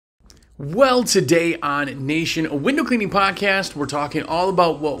Well, today on Nation, a window cleaning podcast, we're talking all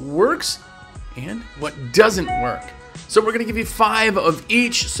about what works and what doesn't work. So we're going to give you 5 of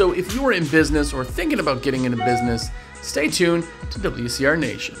each. So if you are in business or thinking about getting into business, stay tuned to WCR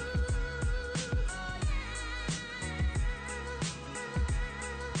Nation.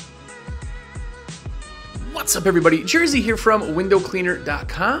 What's up, everybody? Jersey here from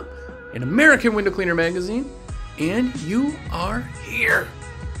windowcleaner.com, an American window cleaner magazine, and you are here.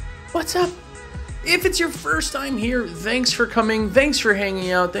 What's up? If it's your first time here, thanks for coming, thanks for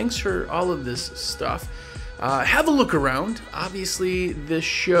hanging out, thanks for all of this stuff. Have a look around. Obviously, this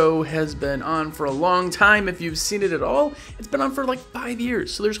show has been on for a long time. If you've seen it at all, it's been on for like 5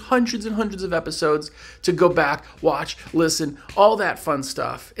 years. So there's hundreds and hundreds of episodes to go back, watch, listen, all that fun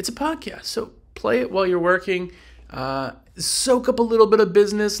stuff. It's a podcast, so play it while you're working. Soak up a little bit of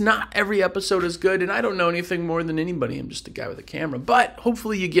business. Not every episode is good, and I don't know anything more than anybody. I'm just a guy with a camera, but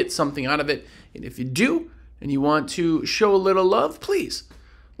hopefully you get something out of it. And if you do, and you want to show a little love, please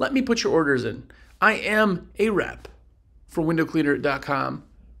let me put your orders in. I am a rep for windowcleaner.com,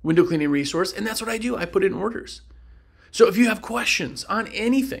 window cleaning resource, and that's what I do. I put in orders. So if you have questions on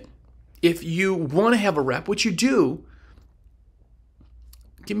anything, if you want to have a rep, which you do,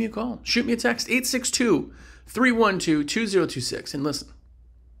 give me a call. Shoot me a text, 862-312-2026. And listen,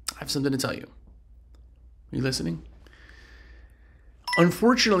 I have something to tell you. Are you listening?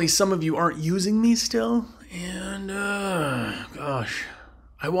 Unfortunately, some of you aren't using me still. And, gosh,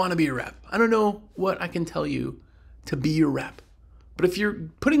 I want to be a rep. I don't know what I can tell you to be your rep. But if you're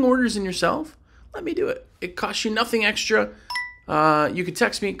putting orders in yourself, let me do it. It costs you nothing extra. You can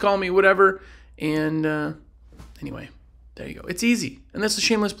text me, call me, whatever. And anyway, there you go. It's easy. And that's a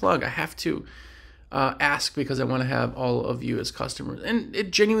shameless plug. I have to ask because I want to have all of you as customers. And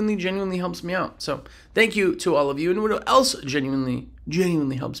it genuinely helps me out. So thank you to all of you. And what else genuinely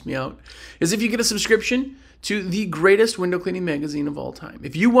helps me out is if you get a subscription to the greatest window cleaning magazine of all time.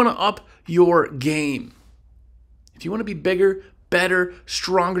 If you want to up your game, if you want to be bigger, better,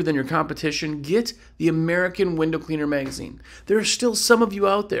 stronger than your competition, get the American Window Cleaner magazine. There are still some of you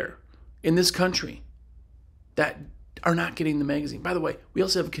out there in this country that are not getting the magazine. By the way, we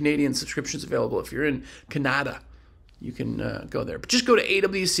also have Canadian subscriptions available. If you're in Canada, you can go there. But just go to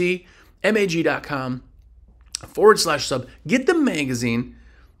awcmag.com/sub. Get the magazine.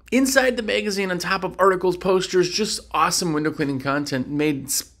 Inside the magazine, on top of articles, posters, just awesome window cleaning content made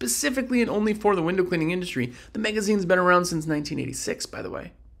specifically and only for the window cleaning industry. The magazine's been around since 1986, by the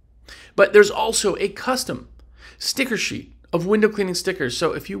way. But there's also a custom sticker sheet of window cleaning stickers.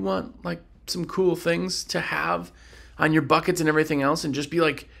 So if you want like some cool things to have on your buckets and everything else and just be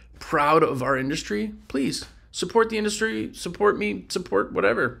like proud of our industry, please support the industry, support me, support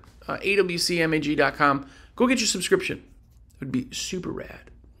whatever. awcmag.com. Go get your subscription. It would be super rad.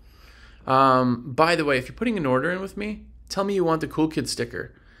 By the way, if you're putting an order in with me, tell me you want the Cool Kid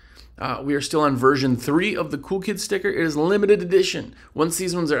sticker. We are still on version 3 of the Cool Kid sticker. It is limited edition. Once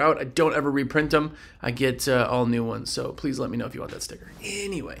these ones are out, I don't ever reprint them. I get all new ones. So please let me know if you want that sticker.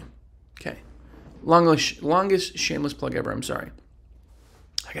 Anyway, okay. Longest shameless plug ever. I'm sorry.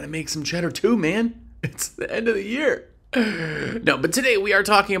 I gotta make some cheddar too, man. It's the end of the year. No, but today we are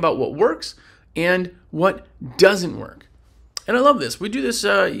talking about what works and what doesn't work. And I love this. We do this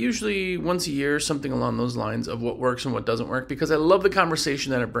usually once a year, something along those lines of what works and what doesn't work, because I love the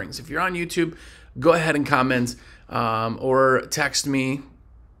conversation that it brings. If you're on YouTube, go ahead and comment or text me.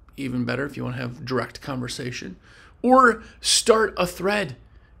 Even better if you want to have direct conversation. Or start a thread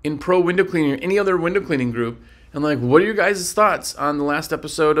in Pro Window Cleaning or any other window cleaning group. And like, what are your guys' thoughts on the last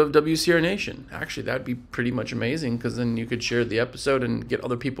episode of WCR Nation? Actually, that'd be pretty much amazing, because then you could share the episode and get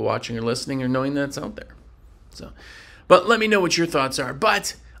other people watching or listening or knowing that it's out there. So, but let me know what your thoughts are.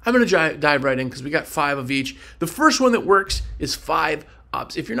 But I'm going to dive right in because we got 5 of each. The first one that works is 5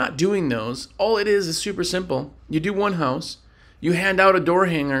 ups. If you're not doing those, all it is super simple. You do one house. You hand out a door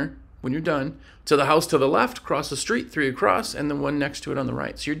hanger when you're done to the house to the left, cross the street, 3 across, and then one next to it on the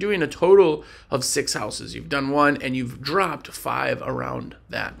right. So you're doing a total of 6 houses. You've done one, and you've dropped 5 around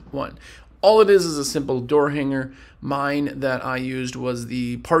that one. All it is a simple door hanger. Mine that I used was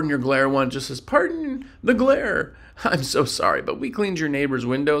the Pardon Your Glare one. It just says, pardon the glare. I'm so sorry, but we cleaned your neighbor's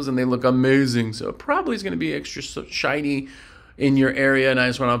windows, and they look amazing. So it probably is going to be extra shiny in your area, and I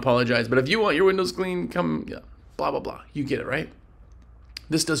just want to apologize. But if you want your windows clean, come, blah, blah, blah. You get it, right?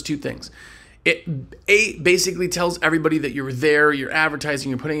 This does 2 things. It basically tells everybody that you're there, you're advertising,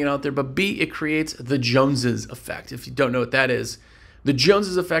 you're putting it out there. But B, it creates the Joneses effect. If you don't know what that is, the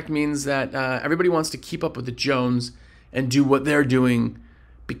Joneses effect means that everybody wants to keep up with the Jones and do what they're doing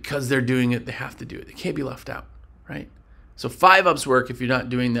because they're doing it. They have to do it. They can't be left out, right? So 5-ups work. If you're not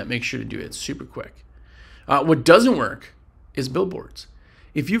doing that, make sure to do it. It's super quick. What doesn't work is billboards.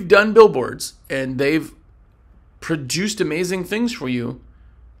 If you've done billboards and they've produced amazing things for you,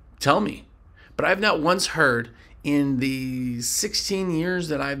 tell me. But I've not once heard in the 16 years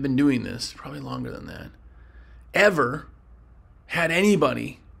that I've been doing this, probably longer than that, ever had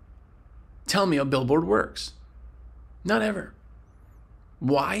anybody tell me a billboard works. Not ever.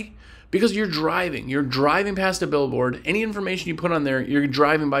 Why? Because you're driving. You're driving past a billboard. Any information you put on there, you're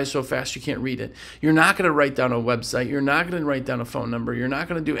driving by so fast you can't read it. You're not going to write down a website. You're not going to write down a phone number. You're not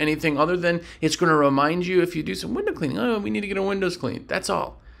going to do anything other than it's going to remind you if you do some window cleaning. Oh, we need to get our windows cleaned. That's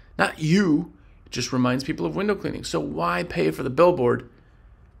all. Not you. It just reminds people of window cleaning. So why pay for the billboard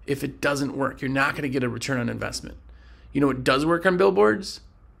if it doesn't work? You're not going to get a return on investment. You know what does work on billboards?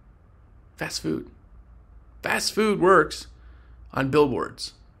 Fast food. Fast food works on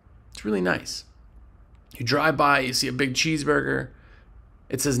billboards. It's really nice. You drive by, you see a big cheeseburger.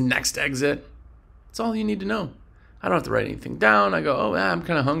 It says next exit. That's all you need to know. I don't have to write anything down. I go, oh, I'm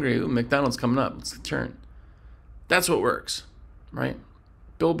kind of hungry. Ooh, McDonald's coming up. Let's turn. That's what works, right?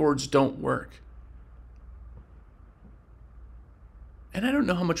 Billboards don't work. And I don't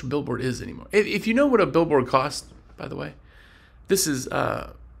know how much a billboard is anymore. If you know what a billboard costs, by the way, this is,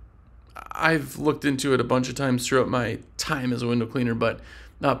 I've looked into it a bunch of times throughout my time as a window cleaner, but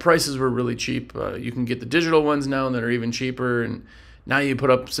prices were really cheap. You can get the digital ones now that are even cheaper, and now you put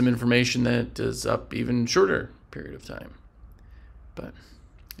up some information that is up even shorter period of time. But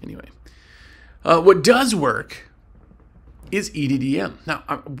anyway, what does work is EDDM. Now,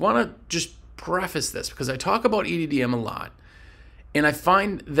 I want to just preface this because I talk about EDDM a lot, and I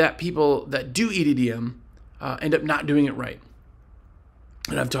find that people that do EDDM end up not doing it right.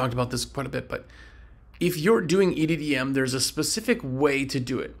 And I've talked about this quite a bit, but if you're doing EDDM, there's a specific way to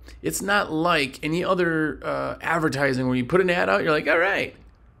do it. It's not like any other advertising where you put an ad out, you're like, all right,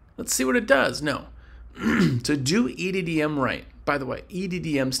 let's see what it does. No. To do EDDM right, by the way,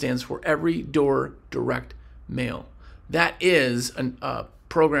 EDDM stands for Every Door Direct Mail. That is a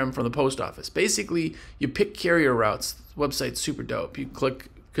program from the post office. Basically, you pick carrier routes. The website's super dope. You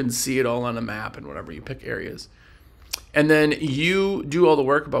can see it all on a map and whatever. You pick areas. And then you do all the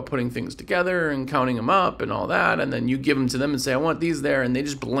work about putting things together and counting them up and all that. And then you give them to them and say, I want these there. And they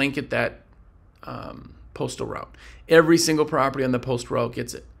just blanket that postal route. Every single property on the postal route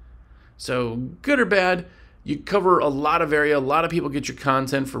gets it. So good or bad, you cover a lot of area. A lot of people get your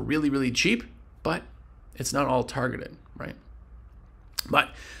content for really, really cheap. But it's not all targeted, right? But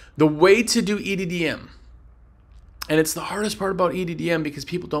the way to do EDDM, and it's the hardest part about EDDM because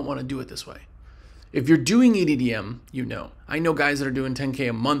people don't want to do it this way. If you're doing EDDM, you know. I know guys that are doing 10K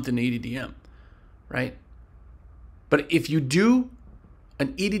a month in EDDM, right? But if you do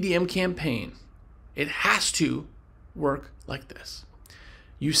an EDDM campaign, it has to work like this.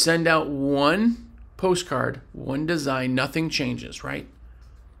 You send out one postcard, one design, nothing changes, right?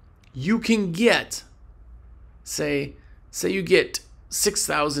 You can get, say you get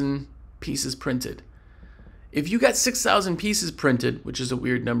 6,000 pieces printed. If you got 6,000 pieces printed, which is a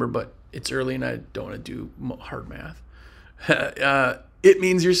weird number, but it's early and I don't want to do hard math, it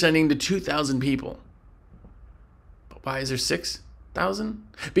means you're sending to 2,000 people. But why is there 6,000?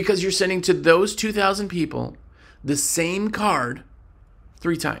 Because you're sending to those 2,000 people the same card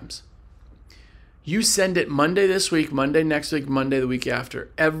 3 times. You send it Monday this week, Monday next week, Monday the week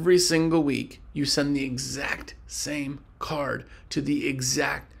after. Every single week, you send the exact same card to the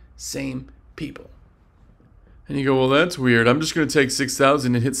exact same people. And you go, well, that's weird. I'm just going to take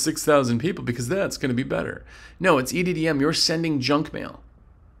 6,000 and hit 6,000 people because that's going to be better. No, it's EDDM. You're sending junk mail.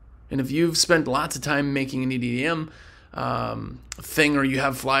 And if you've spent lots of time making an EDDM thing or you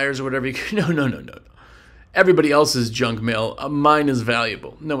have flyers or whatever, you can, no. Everybody else's junk mail, mine is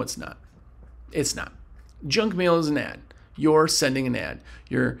valuable. No, it's not. It's not. Junk mail is an ad. You're sending an ad.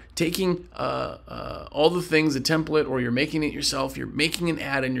 You're taking all the things, a template, or you're making it yourself. You're making an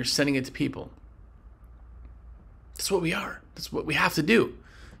ad and you're sending it to people. That's what we are. That's what we have to do.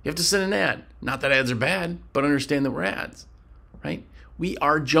 You have to send an ad. Not that ads are bad, but understand that we're ads, right? We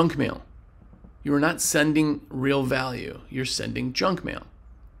are junk mail. You are not sending real value. You're sending junk mail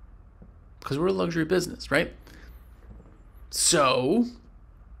because we're a luxury business, right? So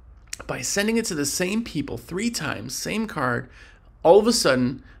by sending it to the same people 3 times, same card, all of a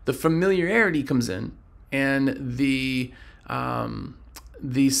sudden the familiarity comes in and the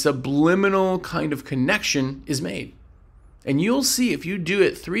subliminal kind of connection is made. And you'll see if you do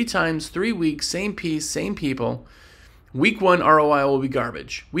it 3 times, 3 weeks, same piece, same people, week 1 ROI will be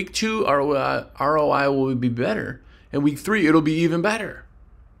garbage. Week 2 ROI will be better. And week 3 it'll be even better.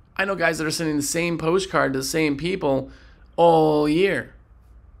 I know guys that are sending the same postcard to the same people all year.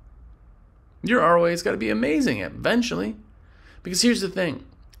 Your ROA's got to be amazing eventually. Because here's the thing.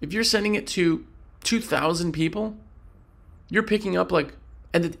 If you're sending it to 2,000 people, you're picking up like,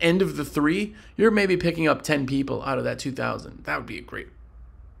 at the end of the 3, you're maybe picking up 10 people out of that 2,000. That would be a great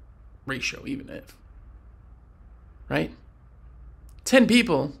ratio, even if. Right? 10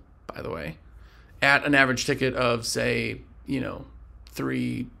 people, by the way, at an average ticket of, say,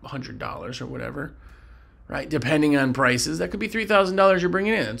 $300 or whatever, right? Depending on prices, that could be $3,000 you're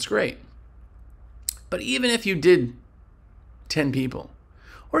bringing in. That's great. But even if you did 10 people,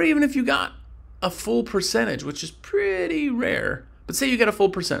 or even if you got a full percentage, which is pretty rare, but say you get a full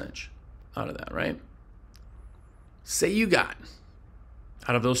percentage out of that, right? Say you got,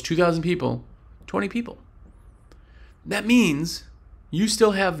 out of those 2,000 people, 20 people. That means you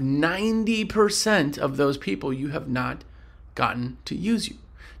still have 90% of those people you have not gotten to use you.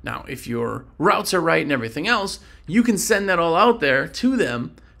 Now, if your routes are right and everything else, you can send that all out there to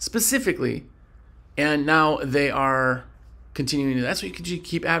them specifically, and now they are continuing to. That's why you can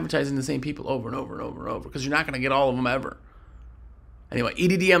keep advertising the same people over and over and over and over, because you're not going to get all of them ever. Anyway,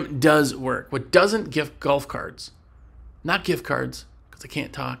 EDDM does work. What doesn't, gift golf cards. Not gift cards, because I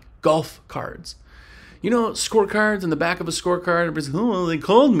can't talk. Golf cards. You know, scorecards, in the back of a scorecard, everybody's like, oh, they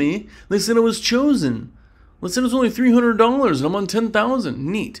called me. They said I was chosen. They said it was only $300 and I'm on $10,000.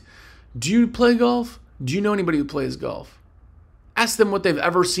 Neat. Do you play golf? Do you know anybody who plays golf? Ask them what they've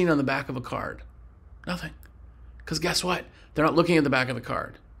ever seen on the back of a card. Nothing. Because guess what? They're not looking at the back of the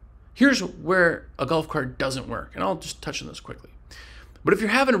card. Here's where a golf card doesn't work, and I'll just touch on this quickly. But if you're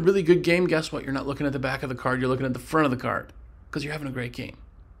having a really good game, guess what? You're not looking at the back of the card. You're looking at the front of the card because you're having a great game.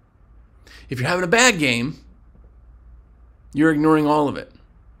 If you're having a bad game, you're ignoring all of it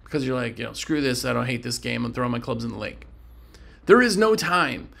because you're like, screw this. I don't hate this game. I'm throwing my clubs in the lake. There is no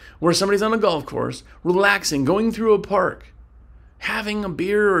time where somebody's on a golf course, relaxing, going through a park, having a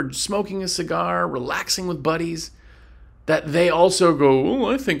beer or smoking a cigar, relaxing with buddies, that they also go,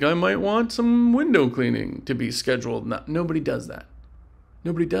 I think I might want some window cleaning to be scheduled. No, nobody does that.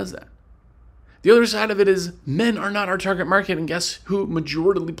 Nobody does that. The other side of it is men are not our target market, and guess who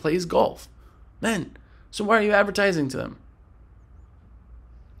majority plays golf? Men. So why are you advertising to them?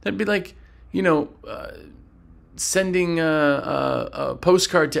 That'd be like, sending a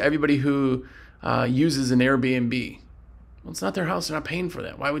postcard to everybody who uses an Airbnb. Well, it's not their house. They're not paying for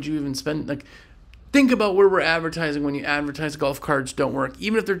that. Why would you even spend, think about where we're advertising when you advertise. Golf cards don't work.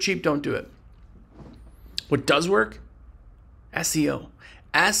 Even if they're cheap, don't do it. What does work? SEO.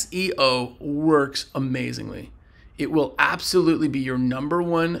 SEO works amazingly. It will absolutely be your number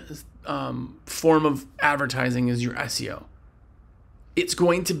one form of advertising is your SEO. It's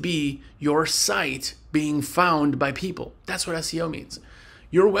going to be your site being found by people. That's what SEO means.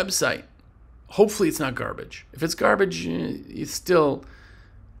 Your website, hopefully it's not garbage. If it's garbage, it's still,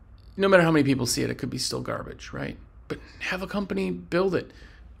 no matter how many people see it, it could be still garbage, right? But have a company build it.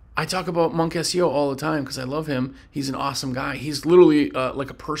 I talk about Monk SEO all the time because I love him. He's an awesome guy. He's literally like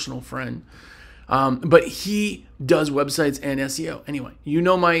a personal friend. But he does websites and SEO. Anyway,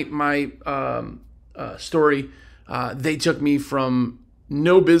 my story. They took me from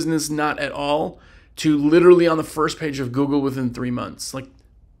no business, not at all, to literally on the first page of Google within 3 months. Like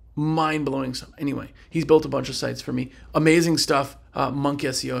mind-blowing stuff. Anyway, he's built a bunch of sites for me. Amazing stuff. Monk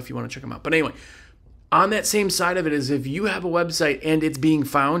SEO if you want to check him out. But anyway, on that same side of it is if you have a website and it's being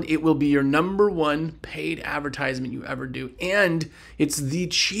found, it will be your number one paid advertisement you ever do. And it's the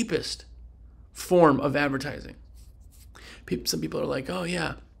cheapest form of advertising. Some people are like, oh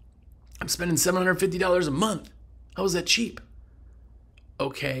yeah, I'm spending $750 a month. How is that cheap?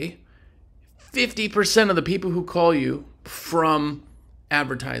 Okay. 50% of the people who call you from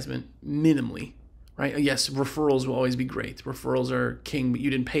advertisement, minimally, right? Yes, referrals will always be great. Referrals are king, but you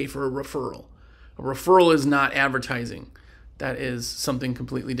didn't pay for a referral. A referral is not advertising. That is something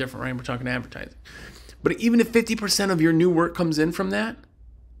completely different, right? We're talking advertising. But even if 50% of your new work comes in from that,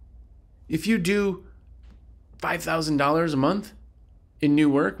 if you do $5,000 a month in new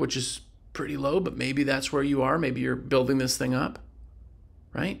work, which is pretty low, but maybe that's where you are. Maybe you're building this thing up,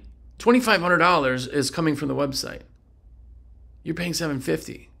 right? $2,500 is coming from the website. You're paying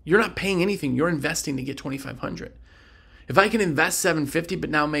 $750. You're not paying anything. You're investing to get $2,500. If I can invest $750 but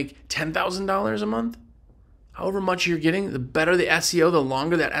now make $10,000 a month, however much you're getting, the better the SEO, the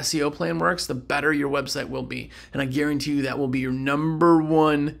longer that SEO plan works, the better your website will be. And I guarantee you that will be your number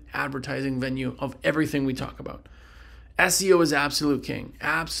one advertising venue of everything we talk about. SEO is absolute king,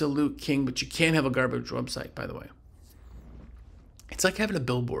 but you can't have a garbage website, by the way. It's like having a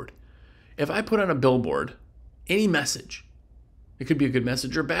billboard. If I put on a billboard, any message, it could be a good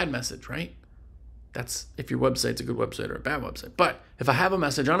message or a bad message, right? That's if your website's a good website or a bad website. But if I have a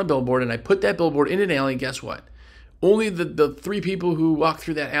message on a billboard and I put that billboard in an alley, guess what? Only the 3 people who walk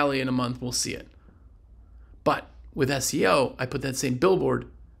through that alley in a month will see it. But with SEO, I put that same billboard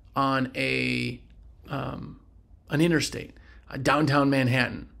on an interstate, downtown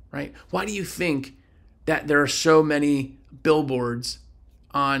Manhattan, right? Why do you think that there are so many billboards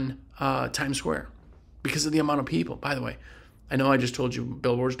on Times Square? Because of the amount of people. By the way, I know I just told you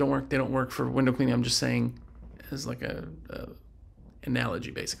billboards don't work. They don't work for window cleaning. I'm just saying as like a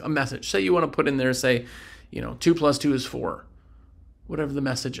analogy, basically. A message. Say you want to put in there, say, 2 + 2 is 4. Whatever the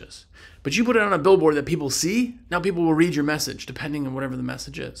message is. But you put it on a billboard that people see, now people will read your message depending on whatever the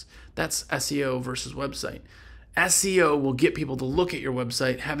message is. That's SEO versus website. SEO will get people to look at your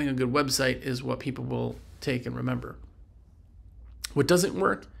website. Having a good website is what people will take and remember. What doesn't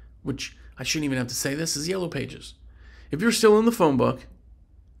work, which I shouldn't even have to say this, is Yellow Pages. If you're still in the phone book,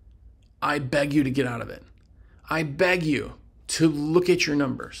 I beg you to get out of it. I beg you to look at your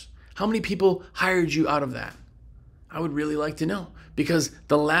numbers. How many people hired you out of that? I would really like to know, because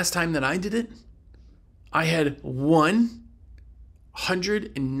the last time that I did it, I had one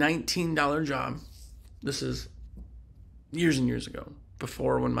 $119 job. This is years and years ago,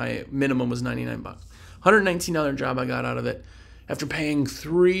 before when my minimum was $99. $119 job I got out of it after paying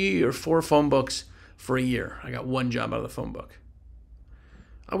 3 or 4 phone books for a year. I got one job out of the phone book.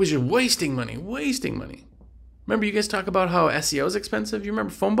 I was just wasting money. Remember you guys talk about how SEO is expensive? You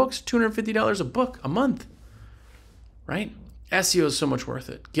remember phone books? $250 a book a month, right? SEO is so much worth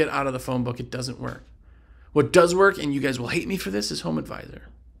it. Get out of the phone book. It doesn't work. What does work, and you guys will hate me for this, is Home Advisor.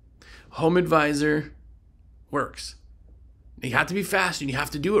 Home Advisor works. You have to be fast and you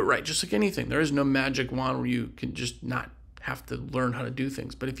have to do it right, just like anything. There is no magic wand where you can just not have to learn how to do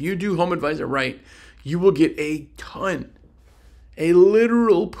things. But if you do Home Advisor right, you will get a ton, a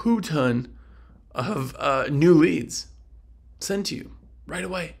literal poo ton of new leads sent to you right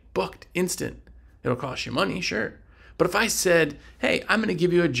away, booked, instant. It'll cost you money, sure. But if I said, hey, I'm going to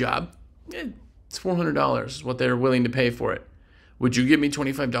give you a job, it's $400 is what they're willing to pay for it. Would you give me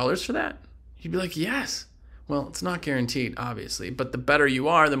 $25 for that? You'd be like, yes. Well, it's not guaranteed, obviously, but the better you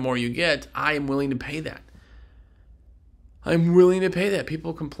are, the more you get. I am willing to pay that. I'm willing to pay that.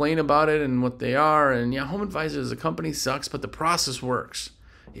 People complain about it and what they are, and yeah, Home Advisor as a company sucks, but the process works.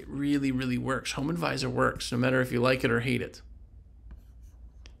 It really, really works. Home Advisor works, no matter if you like it or hate it.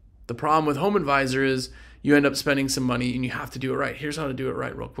 The problem with Home Advisor is you end up spending some money and you have to do it right. Here's how to do it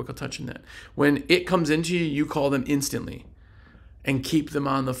right, real quick. I'll touch on that. When it comes into you, you call them instantly and keep them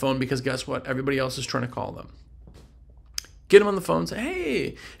on the phone, because guess what? Everybody else is trying to call them. Get them on the phone and say,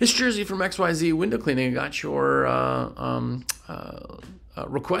 hey, it's Jersey from XYZ Window Cleaning. I got your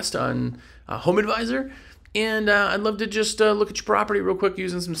request on Home Advisor, and I'd love to just look at your property real quick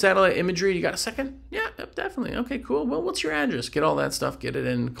using some satellite imagery. You got a second? Yeah, definitely. Okay, cool. Well, what's your address? Get all that stuff. Get it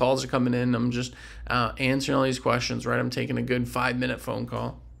in. Calls are coming in. I'm just answering all these questions, right? I'm taking a good 5-minute phone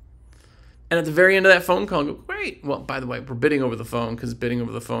call. And at the very end of that phone call, I go, great. Well, by the way, we're bidding over the phone, because bidding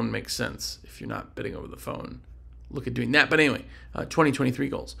over the phone makes sense. If you're not bidding over the phone, look at doing that. But anyway, 2023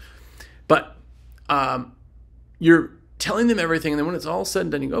 goals. But you're telling them everything, and then when it's all said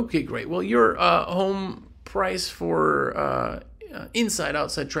and done, you go, okay, great. Well, your home price for inside,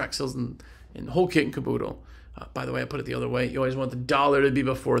 outside track sales and whole kit and caboodle. By the way, I put it the other way. You always want the dollar to be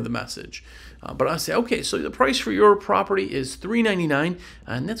before the message. But I say, okay, so the price for your property is $399,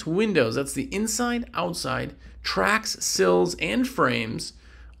 and that's windows. That's the inside, outside, tracks, sills, and frames,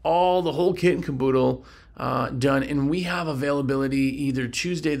 all the whole kit and caboodle done. And we have availability either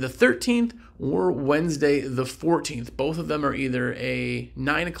Tuesday the 13th or Wednesday the 14th. Both of them are either a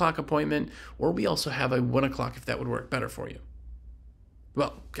 9 o'clock appointment, or we also have a 1 o'clock if that would work better for you.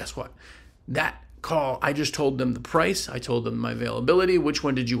 Well, guess what? That call, I just told them the price. I told them my availability. Which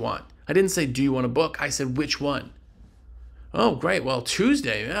one did you want? I didn't say, do you want to book? I said, which one? Oh, great. Well,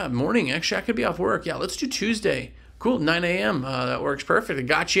 Tuesday, yeah, morning. Actually, I could be off work. Yeah, let's do Tuesday. Cool, 9 a.m. That works perfect. I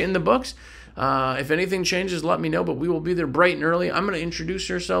got you in the books. If anything changes, let me know, but we will be there bright and early. I'm going to introduce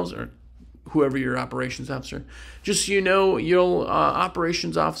ourselves, or whoever your operations officer. Just so you know, your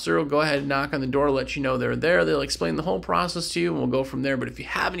operations officer will go ahead and knock on the door, let you know they're there. They'll explain the whole process to you, and we'll go from there. But if you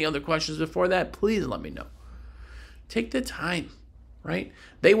have any other questions before that, please let me know. Take the time, right?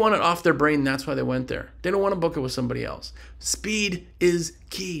 They want it off their brain. That's why they went there. They don't want to book it with somebody else. Speed is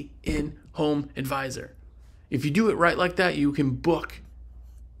key in Home Advisor. If you do it right like that, you can book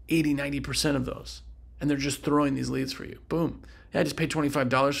 80, 90% of those. And they're just throwing these leads for you. Boom. Yeah, I just paid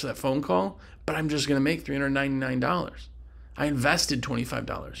 $25 for that phone call, but I'm just going to make $399. I invested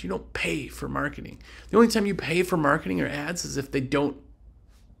 $25. You don't pay for marketing. The only time you pay for marketing or ads is if they don't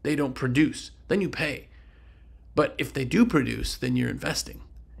They don't produce. Then you pay. But if they do produce, then you're investing.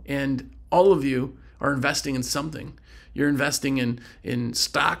 And all of you are investing in something. You're investing in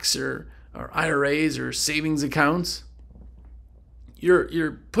stocks or IRAs or savings accounts.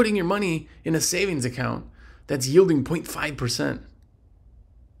 You're putting your money in a savings account that's yielding 0.5%.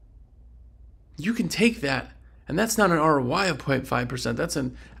 You can take that, and that's not an ROI of 0.5%. That's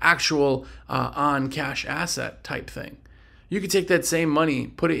an actual on-cash asset type thing. You could take that same money,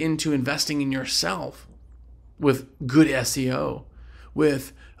 put it into investing in yourself with good SEO,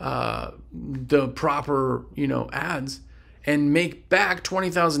 with the proper, ads, and make back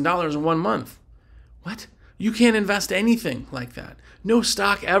 $20,000 in 1 month. What? You can't invest anything like that. No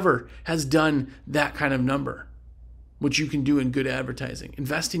stock ever has done that kind of number, which you can do in good advertising.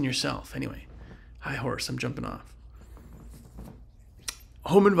 Invest in yourself. Anyway, hi horse, I'm jumping off.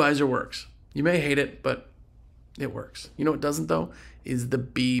 Home Advisor works. You may hate it, but it works. You know what doesn't, though? Is the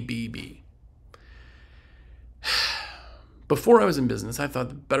BBB. Before I was in business, I thought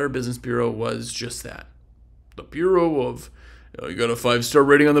the Better Business Bureau was just that. The Bureau of, you got a 5-star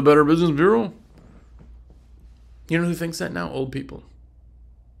rating on the Better Business Bureau? You know who thinks that now? Old people.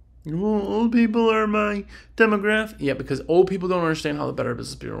 Old people are my demographic. Yeah, because old people don't understand how the Better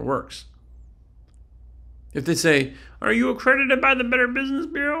Business Bureau works. If they say, are you accredited by the Better Business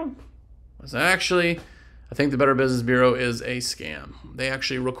Bureau? I think the Better Business Bureau is a scam. They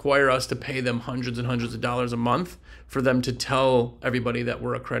actually require us to pay them hundreds and hundreds of dollars a month for them to tell everybody that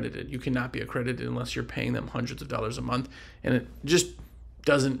we're accredited. You cannot be accredited unless you're paying them hundreds of dollars a month, and it just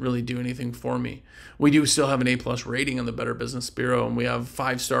doesn't really do anything for me. We do still have an A+ rating on the Better Business Bureau, and we have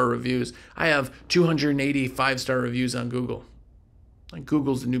 5-star reviews. I have 280 5-star reviews on Google. Like,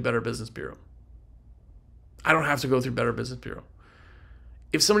 Google's the new Better Business Bureau. I don't have to go through Better Business Bureau.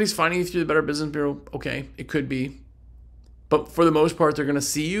 If somebody's finding you through the Better Business Bureau, okay, it could be. But for the most part, they're going to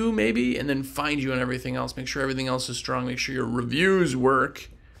see you maybe and then find you on everything else. Make sure everything else is strong. Make sure your reviews work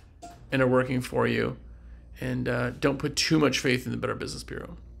and are working for you. And don't put too much faith in the Better Business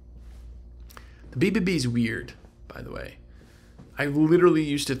Bureau. The BBB is weird, by the way. I literally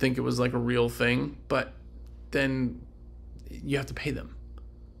used to think it was like a real thing, but then you have to pay them.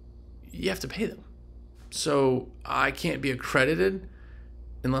 You have to pay them. So I can't be accredited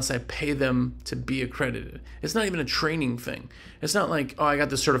unless I pay them to be accredited. It's not even a training thing. It's not like, I got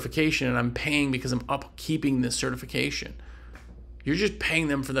this certification and I'm paying because I'm upkeeping this certification. You're just paying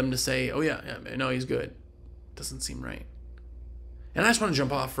them for them to say, no, he's good. Doesn't seem right. And I just want to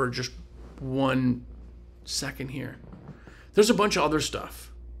jump off for just 1 second here. There's a bunch of other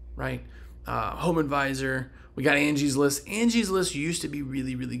stuff, right? Home Advisor. We got Angie's List. Angie's List used to be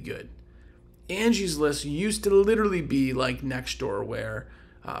really, really good. Angie's List used to literally be like Nextdoor, where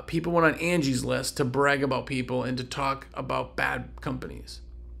people went on Angie's List to brag about people and to talk about bad companies.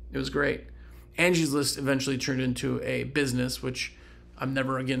 It was great. Angie's List eventually turned into a business, which I'm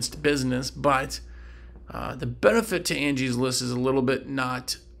never against business, but the benefit to Angie's List is a little bit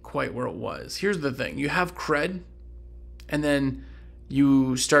not quite where it was. Here's the thing. You have cred, and then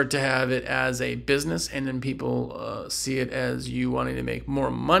you start to have it as a business, and then people see it as you wanting to make more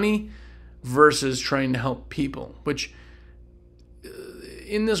money versus trying to help people, which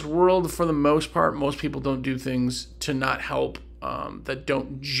in this world, for the most part, most people don't do things to not help, that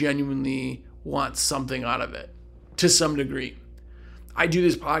don't genuinely want something out of it to some degree. I do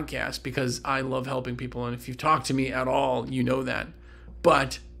this podcast because I love helping people, and if you've talked to me at all, you know that.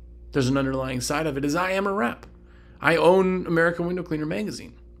 But there's an underlying side of it, is I am a rep. I own American Window Cleaner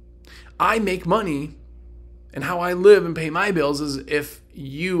magazine. I make money, and how I live and pay my bills is if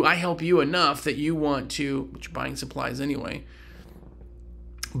I help you enough that you want to, which you're buying supplies anyway,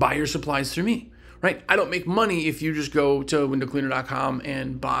 buy your supplies through me, right? I don't make money if you just go to windowcleaner.com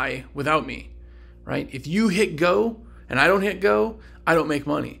and buy without me, right? If you hit go and I don't hit go, I don't make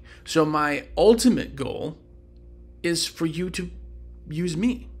money. So my ultimate goal is for you to use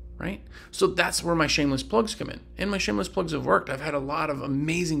me, right? So that's where my shameless plugs come in. And my shameless plugs have worked. I've had a lot of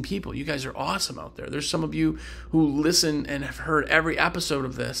amazing people. You guys are awesome out there. There's some of you who listen and have heard every episode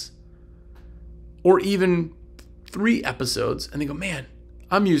of this, or even 3 episodes, and they go, man,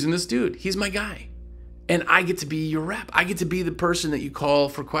 I'm using this dude. He's my guy. And I get to be your rep. I get to be the person that you call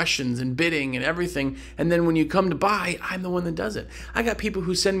for questions and bidding and everything. And then when you come to buy, I'm the one that does it. I got people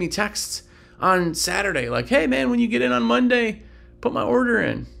who send me texts on Saturday like, hey, man, when you get in on Monday, put my order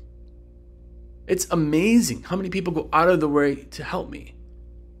in. It's amazing how many people go out of the way to help me.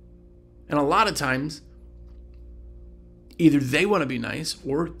 And a lot of times, either they want to be nice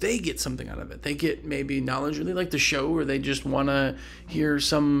or they get something out of it. They get maybe knowledge, or they like the show, or they just want to hear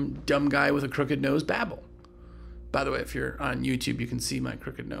some dumb guy with a crooked nose babble. By the way, if you're on YouTube, you can see my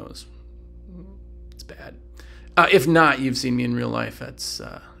crooked nose. It's bad. If not, you've seen me in real life. It's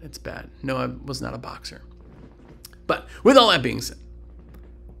bad. No, I was not a boxer. But with all that being said,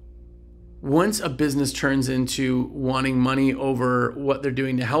 once a business turns into wanting money over what they're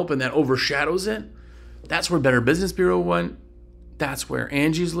doing to help and that overshadows it, that's where Better Business Bureau went. That's where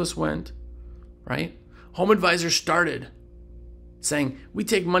Angie's List went, right? Home Advisor started saying, we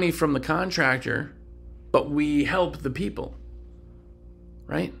take money from the contractor, but we help the people,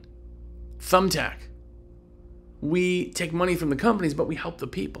 right? Thumbtack, we take money from the companies, but we help the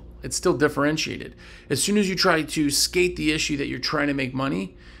people. It's still differentiated. As soon as you try to skate the issue that you're trying to make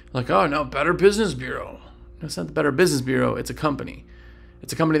money, like, oh, no, Better Business Bureau. No, it's not the Better Business Bureau. It's a company.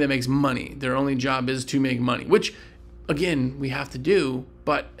 It's a company that makes money. Their only job is to make money, which, again, we have to do.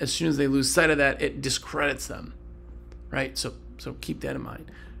 But as soon as they lose sight of that, it discredits them, right? So keep that in mind.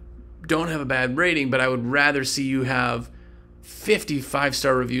 Don't have a bad rating, but I would rather see you have 50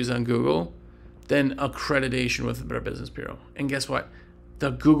 5-star reviews on Google than accreditation with the Better Business Bureau. And guess what?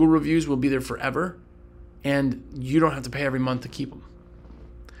 The Google reviews will be there forever, and you don't have to pay every month to keep them.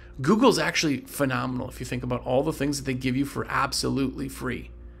 Google's actually phenomenal if you think about all the things that they give you for absolutely free.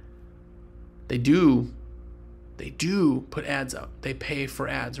 They do put ads out. They pay for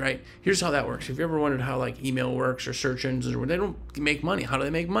ads, right? Here's how that works. If you ever wondered how like email works or search engines, or they don't make money. How do they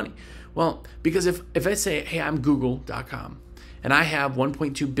make money? Well, because if I say, hey, I'm Google.com, and I have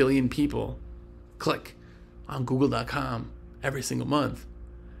 1.2 billion people click on Google.com every single month,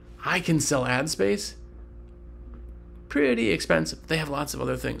 I can sell ad space. Pretty expensive. They have lots of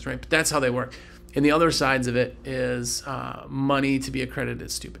other things, right? But that's how they work. And the other sides of it is money to be accredited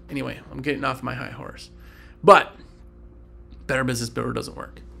is stupid. Anyway, I'm getting off my high horse. But Better Business Bureau doesn't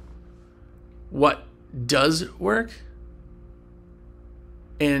work. What does work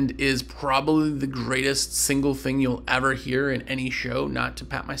and is probably the greatest single thing you'll ever hear in any show, not to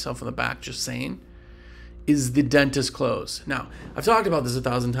pat myself on the back, just saying, is the dentist close. Now, I've talked about this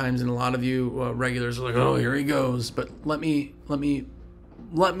 1,000 times, and a lot of you regulars are like, "Oh, here he goes." But let me be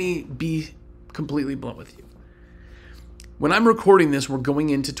completely blunt with you. When I'm recording this, we're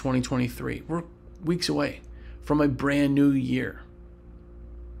going into 2023. We're weeks away from a brand new year.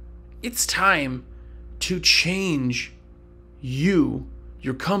 It's time to change your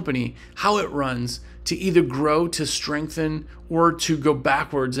company, how it runs, to either grow, to strengthen, or to go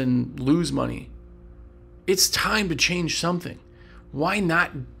backwards and lose money. It's time to change something. Why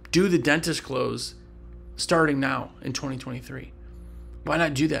not do the dentist close starting now in 2023? Why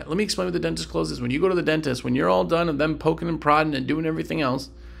not do that? Let me explain what the dentist close is. When you go to the dentist, when you're all done and them poking and prodding and doing everything else,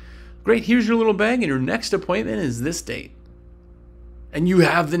 great, here's your little bag, and your next appointment is this date. And you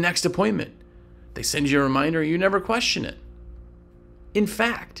have the next appointment. They send you a reminder, you never question it. In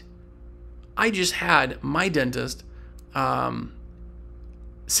fact, I just had my dentist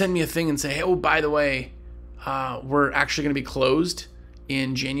send me a thing and say, hey, oh, by the way, we're actually going to be closed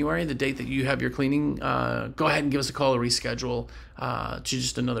in January, the date that you have your cleaning. Go ahead and give us a call to reschedule to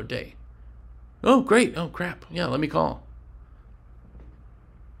just another day. Oh, great. Oh, crap. Yeah, let me call.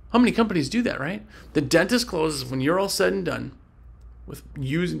 How many companies do that, right? The dentist closes when you're all said and done with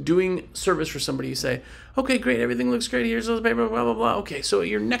doing service for somebody. You say, okay, great, everything looks great. Here's the paper, blah, blah, blah. Okay, so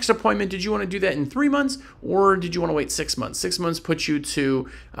your next appointment, did you want to do that in 3 months, or did you want to wait 6 months? 6 months puts you to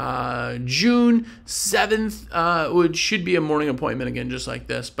June 7th, which should be a morning appointment again, just like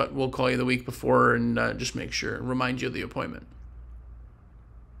this, but we'll call you the week before and just make sure, remind you of the appointment.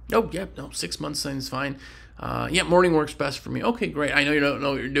 Oh, yeah, no, 6 months seems fine. Yeah, morning works best for me. Okay, great. I know you don't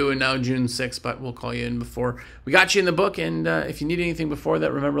know what you're doing now, June 6th, but we'll call you in before. We got you in the book, and if you need anything before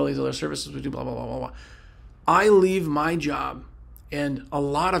that, remember all these other services we do, blah, blah, blah, blah, blah. I leave my job, and a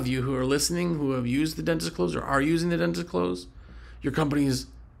lot of you who are listening, who have used the dentist close or are using the dentist close, your company is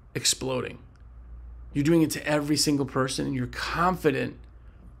exploding. You're doing it to every single person, and you're confident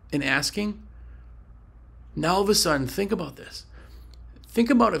in asking. Now, all of a sudden, think about this. Think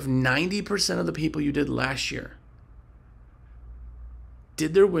about if 90% of the people you did last year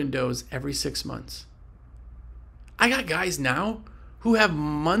did their windows every 6 months. I got guys now who have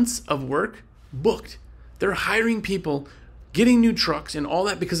months of work booked. They're hiring people, getting new trucks and all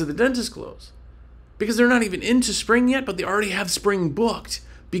that because of the dentist close. Because they're not even into spring yet, but they already have spring booked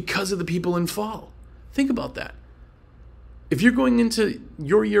because of the people in fall. Think about that. If you're going into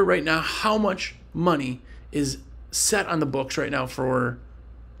your year right now, how much money is set on the books right now for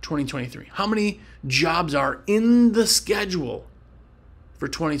 2023? How many jobs are in the schedule for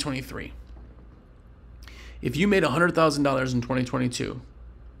 2023? If you made $100,000 in 2022,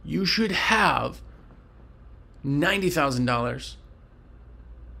 you should have $90,000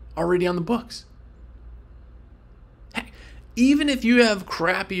 already on the books. Even if you have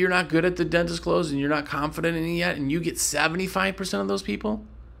crappy, you're not good at the dentist close and you're not confident in it yet, and you get 75% of those people,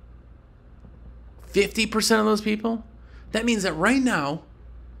 50% of those people, that means that right now,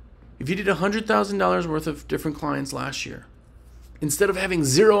 if you did $100,000 worth of different clients last year, instead of having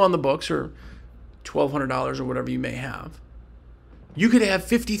zero on the books or $1,200 or whatever you may have, you could have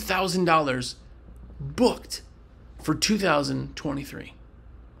 $50,000 booked for 2023.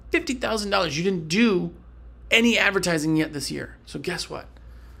 $50,000. You didn't do any advertising yet this year. So guess what?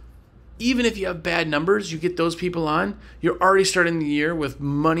 Even if you have bad numbers, you get those people on, you're already starting the year with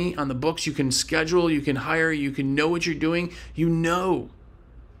money on the books. You can schedule, you can hire, you can know what you're doing. You know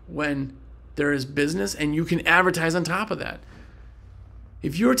when there is business, and you can advertise on top of that.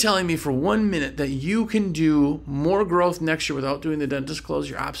 If you're telling me for 1 minute that you can do more growth next year without doing the dentist close,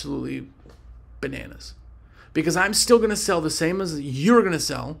 you're absolutely bananas. Because I'm still going to sell the same as you're going to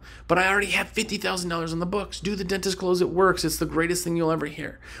sell, but I already have $50,000 on the books. Do the dentist close. It works. It's the greatest thing you'll ever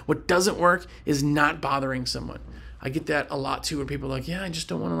hear. What doesn't work is not bothering someone. I get that a lot too, where people are like, yeah, I just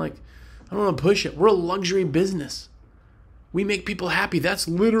don't want to I don't want to push it. We're a luxury business. We make people happy. That's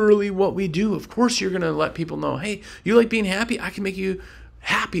literally what we do. Of course, you're going to let people know, hey, you like being happy? I can make you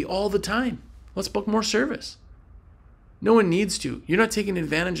happy all the time. Let's book more service. No one needs to. You're not taking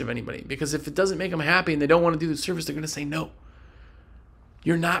advantage of anybody, because if it doesn't make them happy and they don't want to do the service, they're going to say no.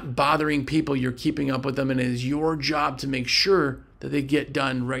 You're not bothering people. You're keeping up with them, and it is your job to make sure that they get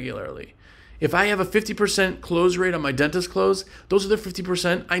done regularly. If I have a 50% close rate on my dentist close, those are the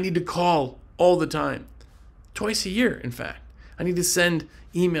 50% I need to call all the time. Twice a year, in fact. I need to send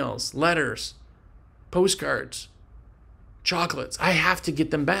emails, letters, postcards, chocolates. I have to get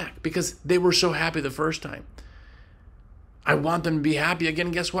them back because they were so happy the first time. I want them to be happy again.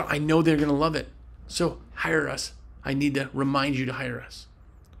 Guess what? I know they're going to love it. So hire us. I need to remind you to hire us.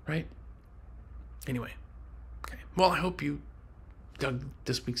 Right? Anyway. Okay. Well, I hope you dug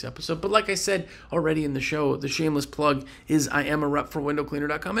this week's episode. But like I said already in the show, the shameless plug is I am a rep for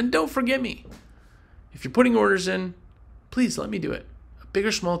windowcleaner.com. And don't forget me. If you're putting orders in, please let me do it. Big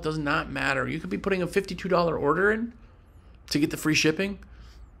or small, it does not matter. You could be putting a $52 order in to get the free shipping.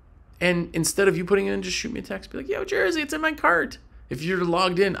 And instead of you putting it in, just shoot me a text. Be like, yo, Jersey, it's in my cart. If you're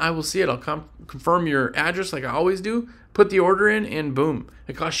logged in, I will see it. I'll confirm your address like I always do. Put the order in, and boom.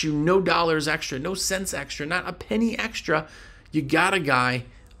 It costs you no dollars extra, no cents extra, not a penny extra. You got a guy.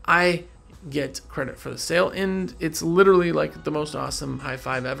 I get credit for the sale, and it's literally like the most awesome high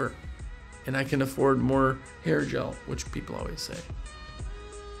five ever. And I can afford more hair gel, which people always say.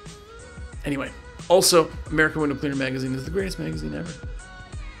 Anyway, also, American Window Cleaner Magazine is the greatest magazine ever,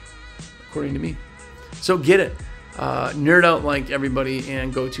 according to me. So get it. Nerd out like everybody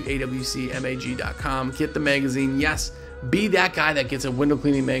and go to awcmag.com. Get the magazine. Yes, be that guy that gets a window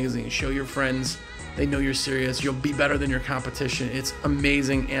cleaning magazine. Show your friends. They know you're serious. You'll be better than your competition. It's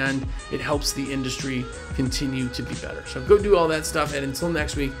amazing, and it helps the industry continue to be better. So go do all that stuff, and until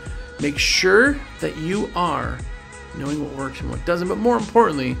next week, make sure that you are knowing what works and what doesn't, but more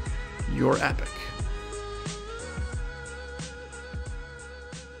importantly, you're epic.